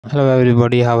Hello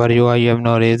everybody, how are you? I am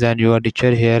Norez and your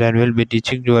teacher here and will be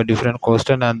teaching you a different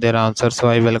question and their answers. So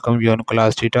I welcome you on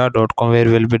classtheta.com where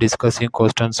we'll be discussing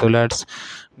questions. So let's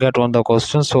get on the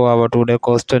question. So our today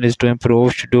question is to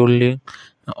improve scheduling.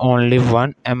 Only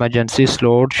one emergency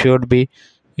slot should be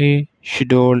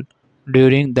scheduled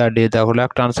during the day. The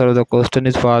correct answer of the question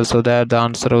is false. So that the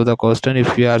answer of the question,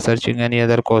 if you are searching any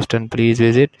other question, please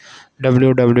visit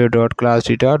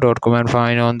www.classtheta.com and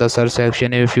find on the search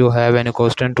section. If you have any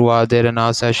question to ask, there are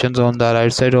now sessions on the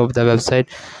right side of the website.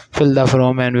 Fill the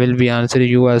form and will be answering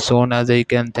you as soon as I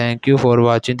can. Thank you for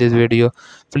watching this video.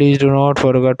 Please do not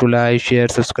forget to like, share,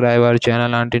 subscribe our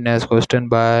channel. Until next question,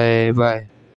 bye bye.